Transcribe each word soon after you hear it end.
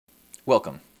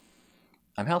Welcome.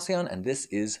 I'm Halcyon, and this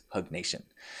is Hug Nation.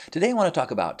 Today I want to talk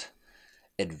about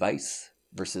advice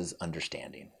versus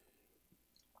understanding.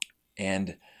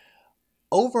 And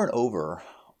over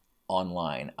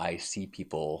online, I see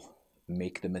people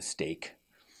make the mistake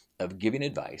of giving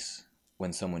advice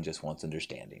when someone just wants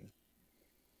understanding.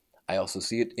 I also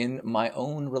see it in my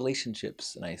own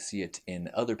relationships, and I see it in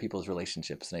other people's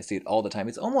relationships, and I see it all the time.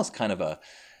 It's almost kind of a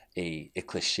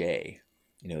cliche.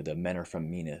 The men are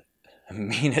from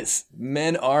Venus.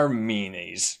 Men are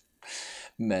meanies.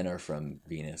 Men are from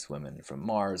Venus, women from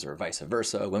Mars, or vice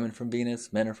versa. Women from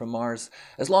Venus, men are from Mars.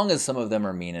 As long as some of them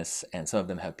are meanest, and some of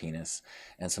them have penis,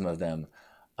 and some of them,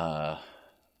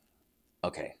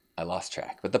 okay, I lost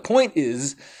track. But the point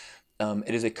is,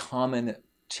 it is a common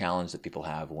challenge that people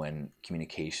have when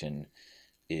communication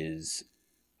is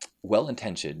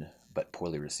well-intentioned but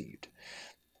poorly received.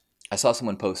 I saw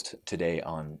someone post today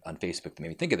on Facebook that made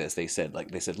me think of this. They said,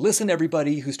 listen,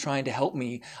 everybody who's trying to help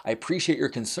me, I appreciate your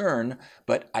concern,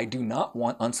 but I do not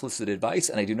want unsolicited advice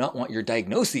and I do not want your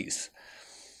diagnoses.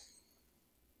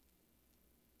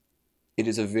 It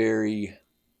is a very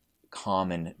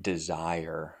common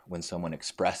desire when someone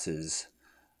expresses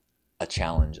a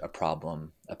challenge, a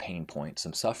problem, a pain point,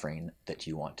 some suffering, that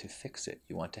you want to fix it.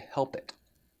 You want to help it.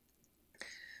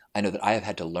 I know that I have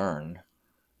had to learn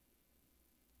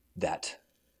that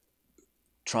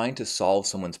trying to solve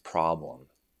someone's problem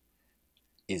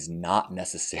is not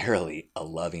necessarily a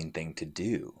loving thing to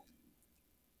do.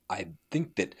 I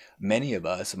think that many of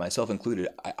us, myself included,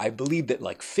 I believe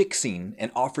that fixing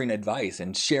and offering advice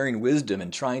and sharing wisdom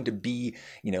and trying to be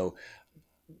a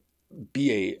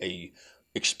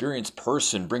experienced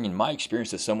person, bringing my experience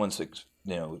to someone's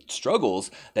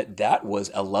struggles, that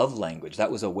was a love language.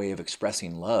 That was a way of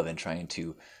expressing love and trying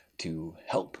to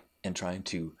help and trying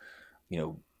to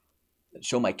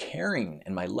show my caring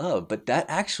and my love. But that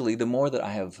actually, the more that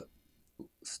I have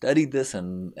studied this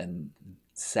and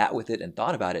sat with it and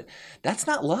thought about it, that's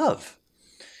not love.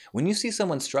 When you see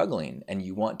someone struggling and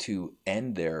you want to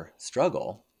end their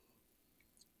struggle,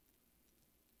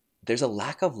 there's a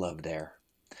lack of love there.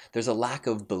 There's a lack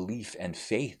of belief and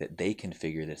faith that they can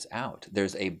figure this out.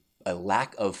 There's a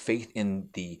lack of faith in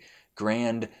the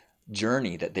grand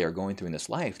journey that they are going through in this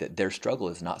life, that their struggle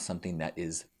is not something that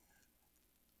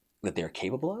they're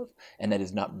capable of, and that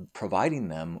is not providing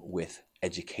them with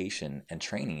education and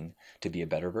training to be a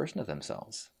better version of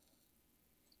themselves.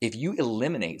 If you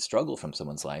eliminate struggle from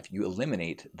someone's life, you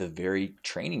eliminate the very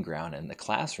training ground and the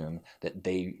classroom that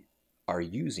they are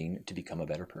using to become a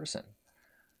better person.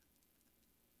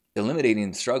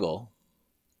 Eliminating struggle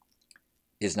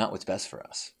is not what's best for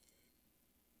us.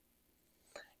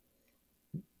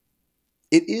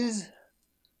 It is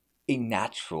a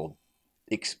natural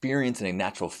experience and a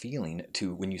natural feeling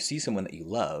to, when you see someone that you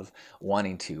love,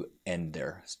 wanting to end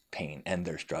their pain, end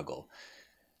their struggle.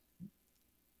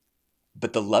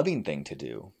 But the loving thing to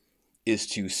do is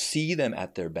to see them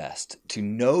at their best, to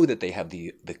know that they have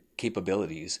the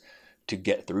capabilities to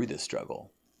get through this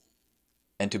struggle,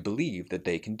 and to believe that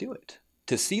they can do it.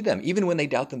 To see them, even when they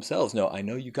doubt themselves, no, I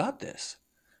know you got this.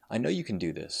 I know you can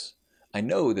do this. I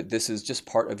know that this is just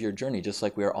part of your journey, just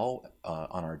like we are all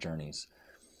on our journeys.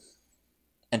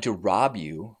 And to rob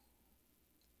you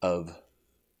of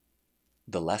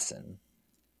the lesson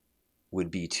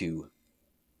would be to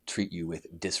treat you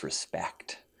with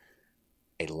disrespect,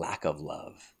 a lack of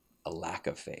love, a lack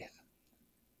of faith.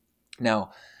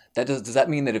 Now, does that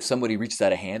mean that if somebody reaches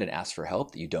out a hand and asks for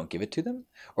help, that you don't give it to them?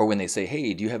 Or when they say,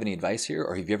 hey, do you have any advice here?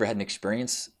 Or have you ever had an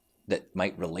experience that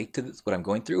might relate to what I'm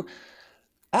going through?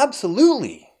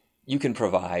 Absolutely. You can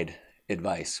provide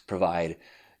advice, provide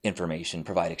information,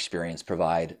 provide experience,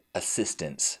 provide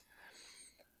assistance.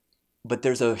 But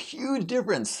there's a huge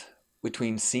difference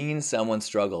between seeing someone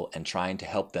struggle and trying to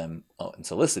help them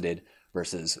unsolicited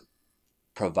versus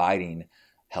providing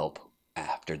help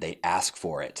after they ask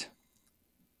for it.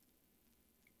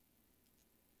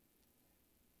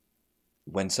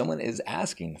 When someone is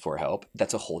asking for help,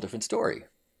 that's a whole different story.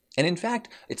 And in fact,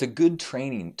 it's a good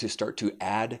training to start to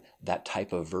add that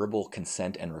type of verbal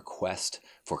consent and request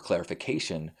for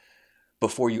clarification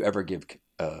before you ever give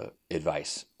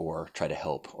advice or try to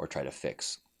help or try to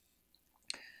fix.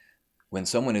 When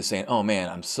someone is saying, oh man,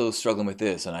 I'm so struggling with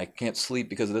this and I can't sleep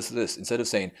because of this, instead of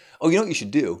saying, oh, you know what you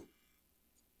should do?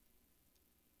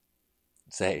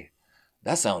 Say,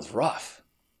 that sounds rough.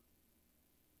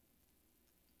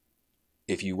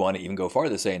 If you want to even go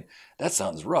farther, saying, that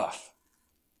sounds rough.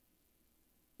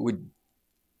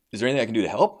 Is there anything I can do to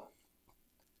help?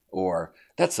 Or,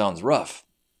 that sounds rough.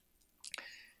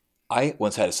 I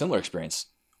once had a similar experience.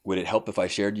 Would it help if I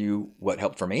shared you what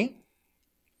helped for me?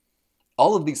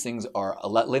 all of these things are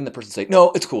letting the person say,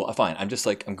 no, it's cool, I'm fine. I'm just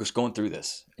going through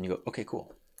this. And you go, okay,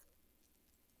 cool.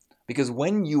 Because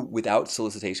when you, without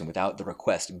solicitation, without the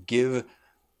request, give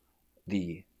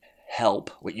the help,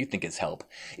 what you think is help,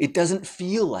 it doesn't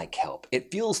feel like help.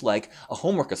 It feels like a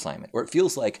homework assignment, or it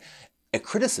feels like a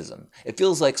criticism. It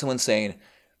feels like someone saying,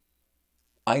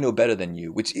 I know better than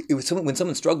you, which when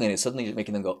someone's struggling, it's suddenly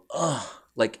making them go, ugh,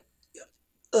 like,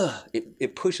 ugh.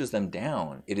 It pushes them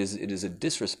down. It is a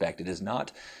disrespect. It is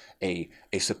not a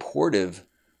supportive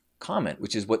comment,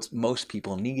 which is what most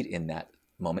people need in that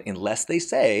moment, unless they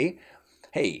say,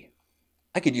 hey,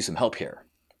 I could use some help here.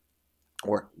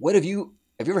 Or have you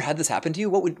ever had this happen to you?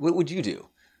 What would you do?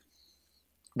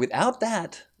 Without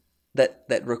that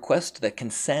request, that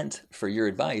consent for your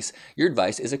advice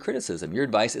is a criticism. Your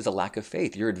advice is a lack of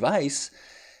faith. Your advice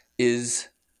is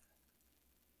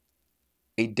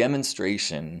a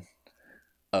demonstration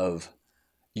of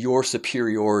your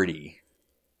superiority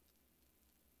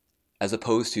as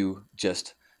opposed to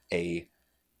just a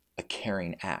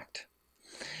caring act.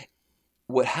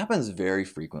 What happens very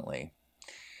frequently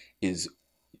is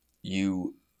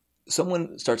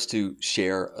someone starts to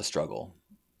share a struggle,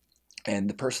 and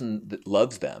the person that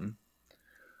loves them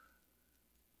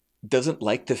doesn't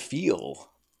like the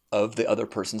feel of the other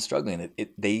person struggling.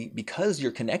 Because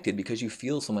you're connected, because you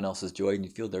feel someone else's joy and you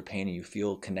feel their pain and you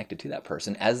feel connected to that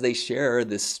person, as they share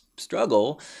this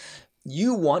struggle,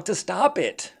 you want to stop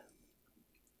it.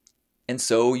 And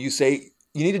so you say,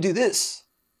 you need to do this.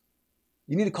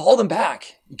 You need to call them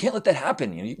back. You can't let that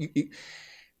happen.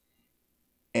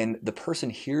 And the person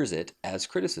hears it as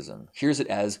criticism, hears it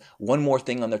as one more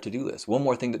thing on their to-do list, one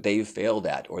more thing that they've failed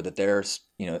at, or that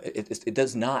it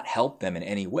does not help them in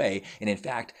any way. And in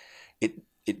fact,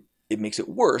 it makes it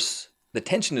worse. The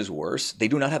tension is worse. They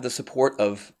do not have the support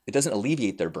of, it doesn't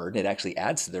alleviate their burden. It actually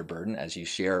adds to their burden as you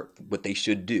share what they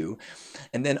should do.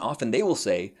 And then often they will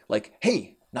say, like,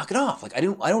 hey, knock it off. Like, I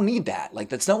don't need that. Like,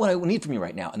 that's not what I need from you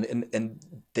right now. And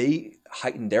they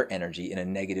heighten their energy in a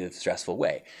negative, stressful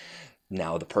way.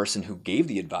 Now, the person who gave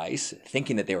the advice,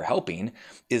 thinking that they were helping,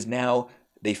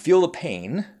 they feel the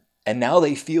pain, and now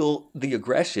they feel the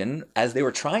aggression as they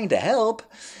were trying to help.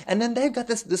 And then they've got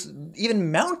this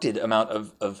even mounted amount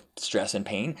of stress and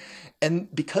pain. And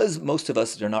because most of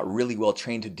us are not really well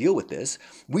trained to deal with this,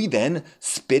 we then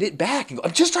spit it back and go,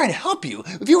 I'm just trying to help you.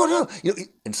 If you want to,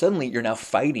 and suddenly you're now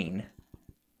fighting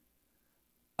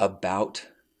about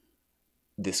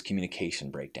this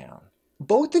communication breakdown.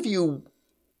 Both of you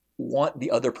want the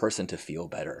other person to feel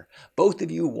better. Both of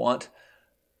you want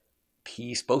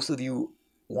peace. Both of you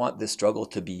want this struggle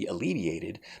to be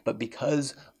alleviated. But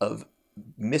because of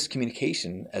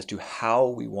miscommunication as to how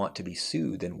we want to be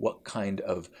soothed and what kind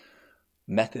of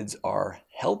methods are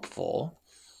helpful,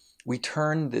 we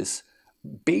turn this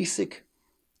basic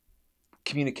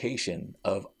communication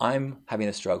of I'm having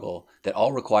a struggle that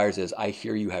all requires is I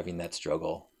hear you having that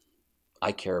struggle.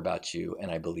 I care about you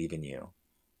and I believe in you.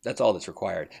 That's all that's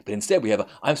required. But instead we have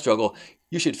I'm struggle.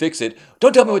 You should fix it.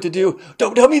 Don't tell me what to do.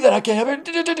 Don't tell me that I can't have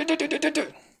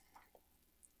it.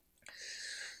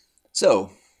 So,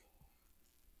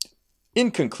 in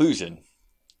conclusion,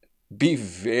 be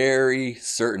very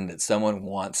certain that someone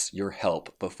wants your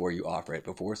help before you offer it,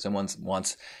 before someone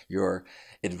wants your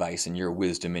advice and your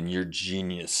wisdom and your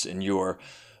genius and your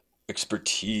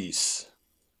expertise.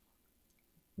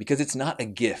 Because it's not a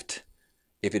gift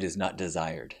if it is not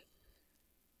desired.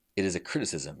 It is a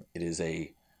criticism. It is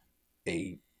a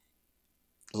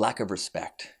lack of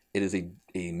respect. It is a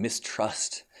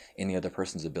mistrust in the other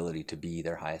person's ability to be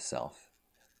their highest self.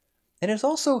 And it's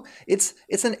also, it's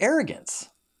an arrogance.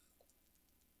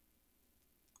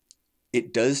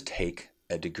 It does take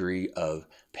a degree of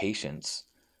patience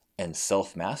and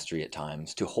self-mastery at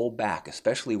times to hold back,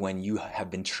 especially when you have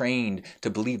been trained to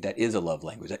believe that is a love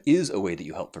language, that is a way that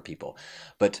you help for people.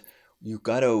 But you've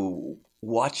got to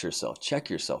watch yourself,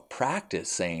 check yourself, practice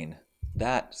saying,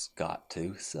 that's got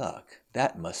to suck.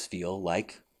 That must feel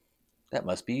like, that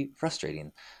must be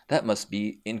frustrating. That must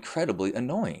be incredibly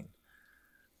annoying.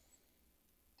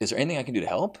 Is there anything I can do to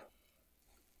help?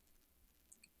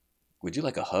 Would you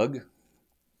like a hug?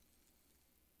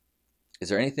 Is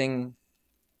there anything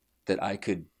that I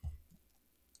could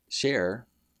share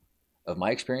of my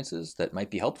experiences that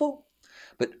might be helpful?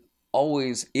 But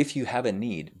always, if you have a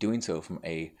need, doing so from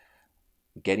a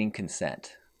getting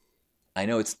consent. I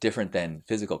know it's different than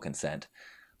physical consent,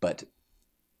 but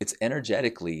it's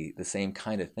energetically the same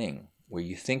kind of thing where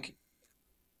you think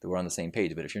that we're on the same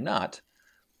page, but if you're not,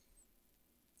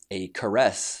 a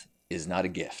caress is not a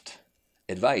gift.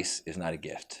 Advice is not a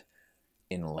gift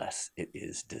unless it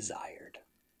is desired.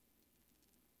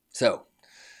 So,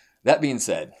 that being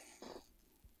said,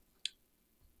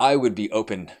 I would be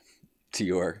open to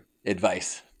your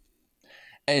advice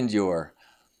and your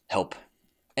help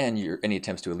and your any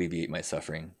attempts to alleviate my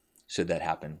suffering, should that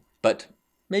happen. But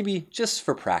maybe just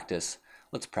for practice,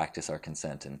 let's practice our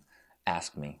consent and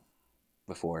ask me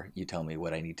before you tell me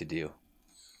what I need to do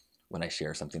when I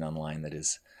share something online that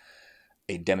is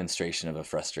a demonstration of a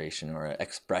frustration or an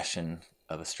expression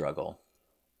of a struggle.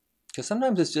 Because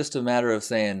sometimes it's just a matter of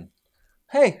saying,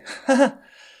 hey,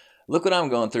 look what I'm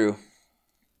going through.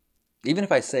 Even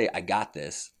if I say, I got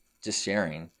this, just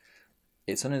sharing,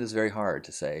 it's something that's very hard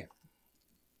to say,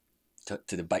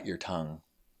 to bite your tongue.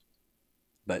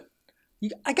 But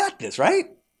I got this, right?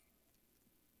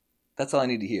 That's all I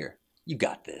need to hear. You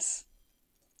got this.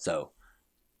 So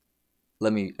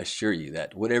let me assure you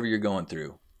that whatever you're going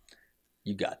through,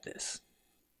 you got this.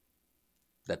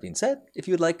 That being said, if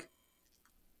you would like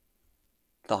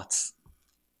thoughts,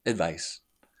 advice,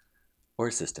 or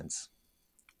assistance,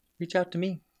 reach out to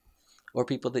me or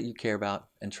people that you care about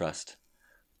and trust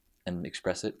and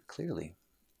express it clearly.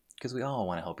 Because we all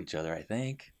want to help each other, I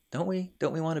think. Don't we?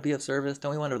 Don't we want to be of service?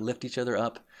 Don't we want to lift each other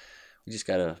up? We just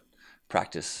got to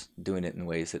practice doing it in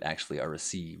ways that actually are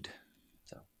received.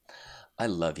 So, I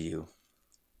love you.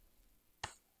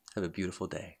 Have a beautiful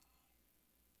day.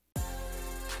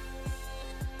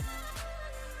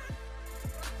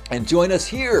 And join us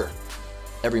here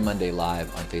every Monday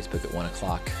live on Facebook at 1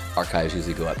 o'clock. Archives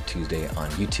usually go up Tuesday on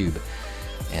YouTube.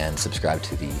 And subscribe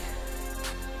to the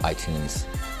iTunes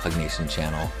Hug Nation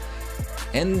channel.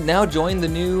 And now join the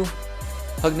new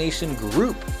Hug Nation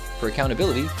group for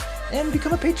accountability and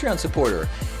become a Patreon supporter.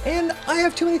 And I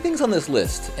have too many things on this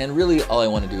list. And really all I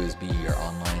want to do is be your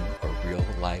online or real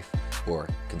life or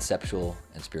conceptual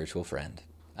and spiritual friend.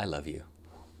 I love you.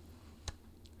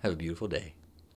 Have a beautiful day.